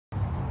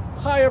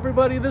Hi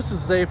everybody, this is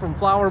Zay from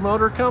Flower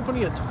Motor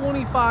Company at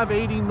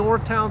 2580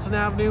 North Townsend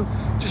Avenue,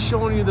 just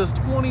showing you this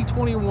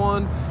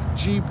 2021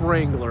 Jeep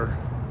Wrangler.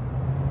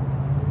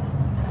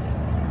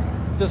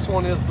 This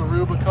one is the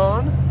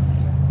Rubicon.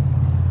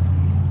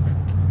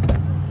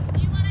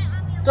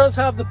 Does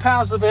have the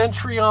passive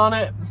entry on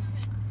it.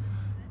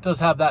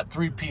 Does have that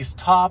three-piece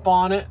top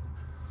on it.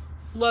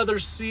 Leather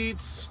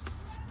seats.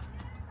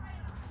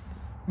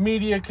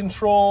 Media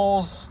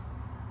controls.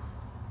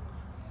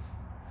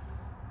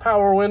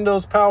 Power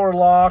windows, power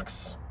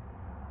locks,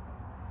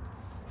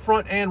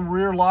 front and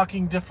rear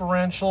locking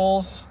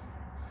differentials,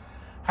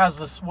 has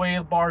the sway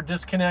bar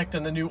disconnect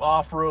and the new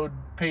off-road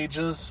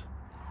pages,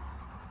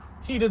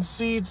 heated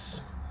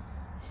seats,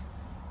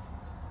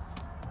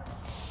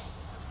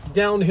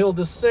 downhill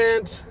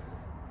descent,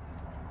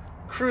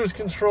 cruise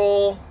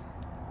control,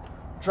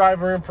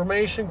 driver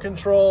information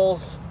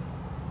controls,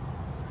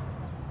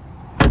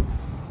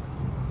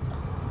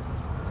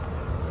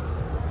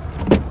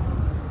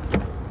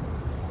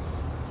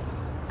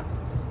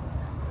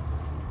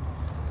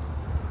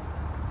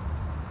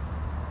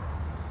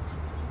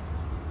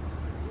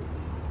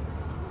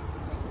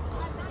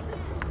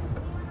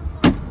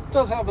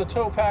 does have a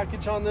tow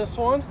package on this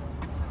one.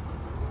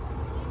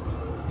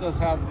 Does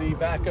have the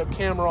backup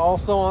camera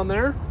also on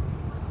there.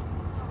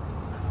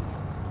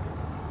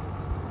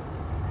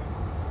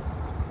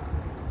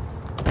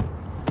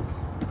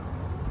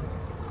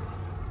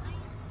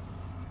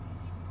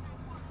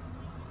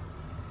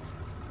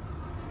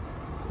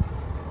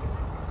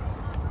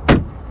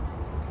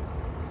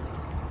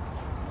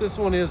 This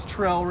one is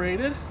trail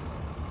rated.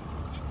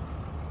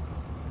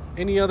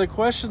 Any other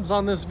questions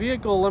on this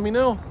vehicle, let me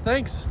know.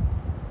 Thanks.